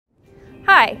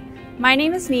Hi, my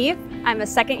name is Neve. I'm a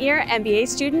second-year MBA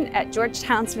student at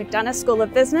Georgetown's McDonough School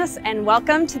of Business, and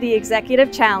welcome to the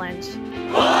Executive Challenge.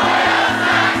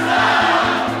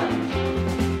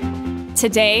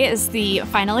 Today is the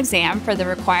final exam for the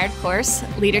required course,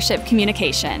 Leadership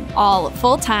Communication. All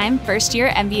full-time first-year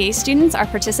MBA students are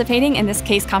participating in this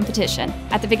case competition.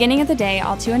 At the beginning of the day,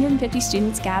 all 250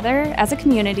 students gather as a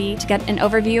community to get an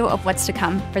overview of what's to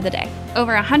come for the day.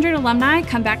 Over 100 alumni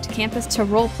come back to campus to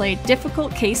role-play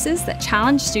difficult cases that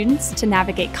challenge students to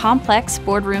navigate complex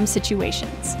boardroom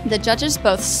situations. The judges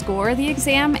both score the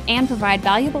exam and provide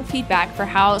valuable feedback for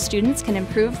how students can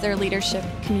improve their leadership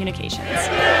communications.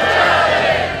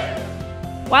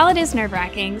 While it is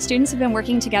nerve-wracking, students have been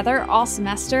working together all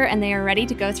semester and they are ready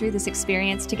to go through this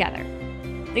experience together.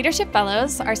 Leadership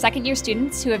Fellows are second-year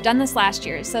students who have done this last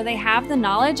year, so they have the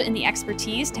knowledge and the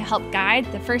expertise to help guide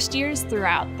the first years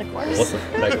throughout the course.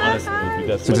 Awesome. Like,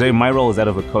 honestly, so today my role is that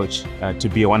of a coach, to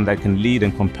be one that can lead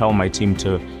and compel my team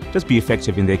to just be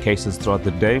effective in their cases throughout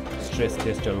the day. Stress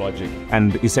test your logic.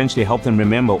 And essentially help them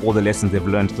remember all the lessons they've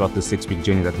learned throughout the 6-week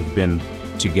journey that they've been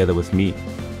together with me.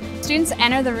 Students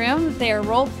enter the room, they are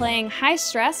role-playing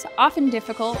high-stress, often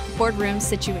difficult boardroom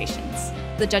situations.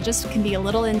 The judges can be a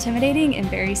little intimidating and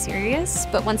very serious,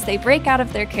 but once they break out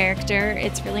of their character,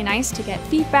 it's really nice to get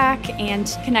feedback and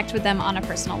connect with them on a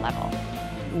personal level.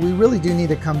 We really do need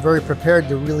to come very prepared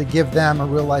to really give them a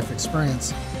real-life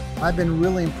experience. I've been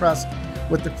really impressed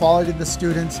with the quality of the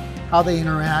students, how they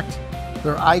interact,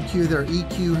 their IQ, their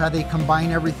EQ, how they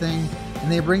combine everything.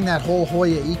 And they bring that whole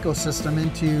Hoya ecosystem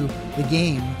into the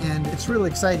game, and it's really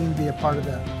exciting to be a part of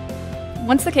that.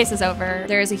 Once the case is over,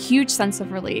 there is a huge sense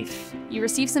of relief. You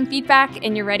receive some feedback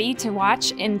and you're ready to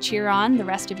watch and cheer on the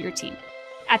rest of your team.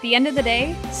 At the end of the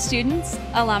day, students,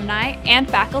 alumni, and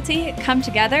faculty come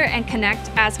together and connect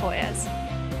as Hoyas.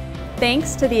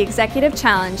 Thanks to the Executive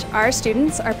Challenge, our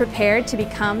students are prepared to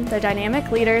become the dynamic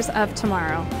leaders of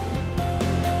tomorrow.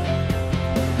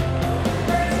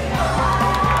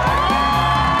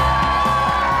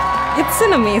 It's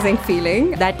an amazing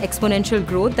feeling. That exponential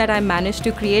growth that I managed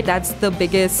to create, that's the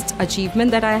biggest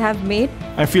achievement that I have made.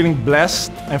 I'm feeling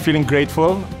blessed. I'm feeling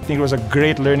grateful. I think it was a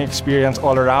great learning experience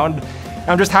all around.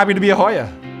 I'm just happy to be a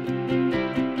Hoya.